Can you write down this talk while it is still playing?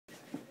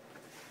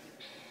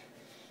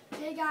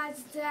Hey guys,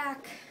 it's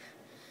Zach,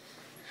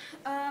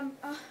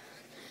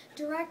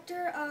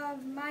 director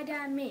of My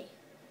Dad and Me.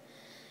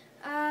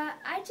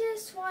 I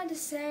just wanted to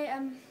say,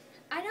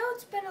 I know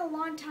it's been a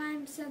long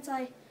time since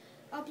I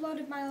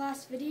uploaded my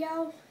last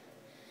video,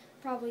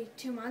 probably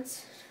 2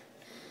 months,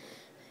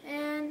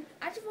 and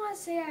I just want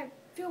to say I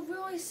feel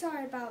really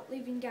sorry about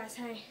leaving you guys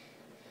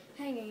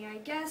hanging. I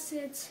guess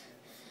it's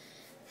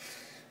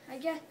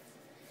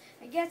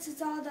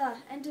all the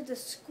end of the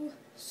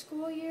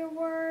school year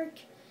work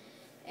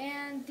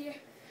and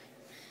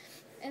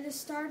the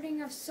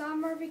starting of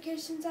summer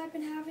vacations I've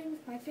been having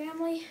with my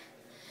family.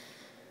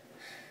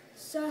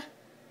 So,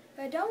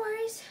 but don't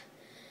worry.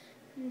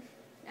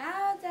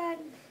 Now that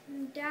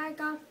Dad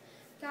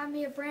got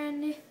me a brand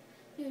new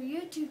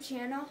YouTube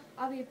channel,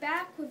 I'll be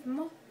back with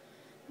more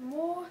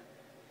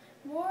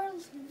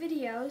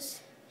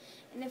videos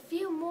and a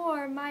few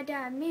more My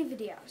Dad and Me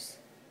videos.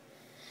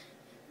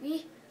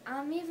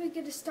 I'm even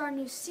going to start a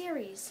new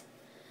series,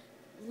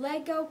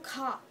 Lego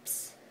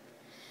Cops.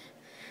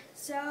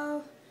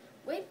 So,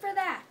 wait for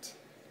that.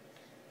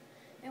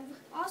 And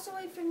also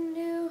wait for the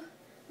new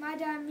My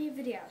Dad and Me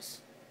videos.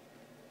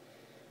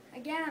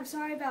 Again, I'm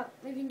sorry about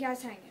leaving you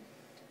guys hanging.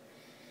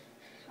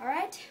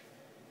 Alright?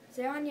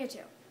 See you on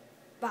YouTube.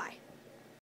 Bye.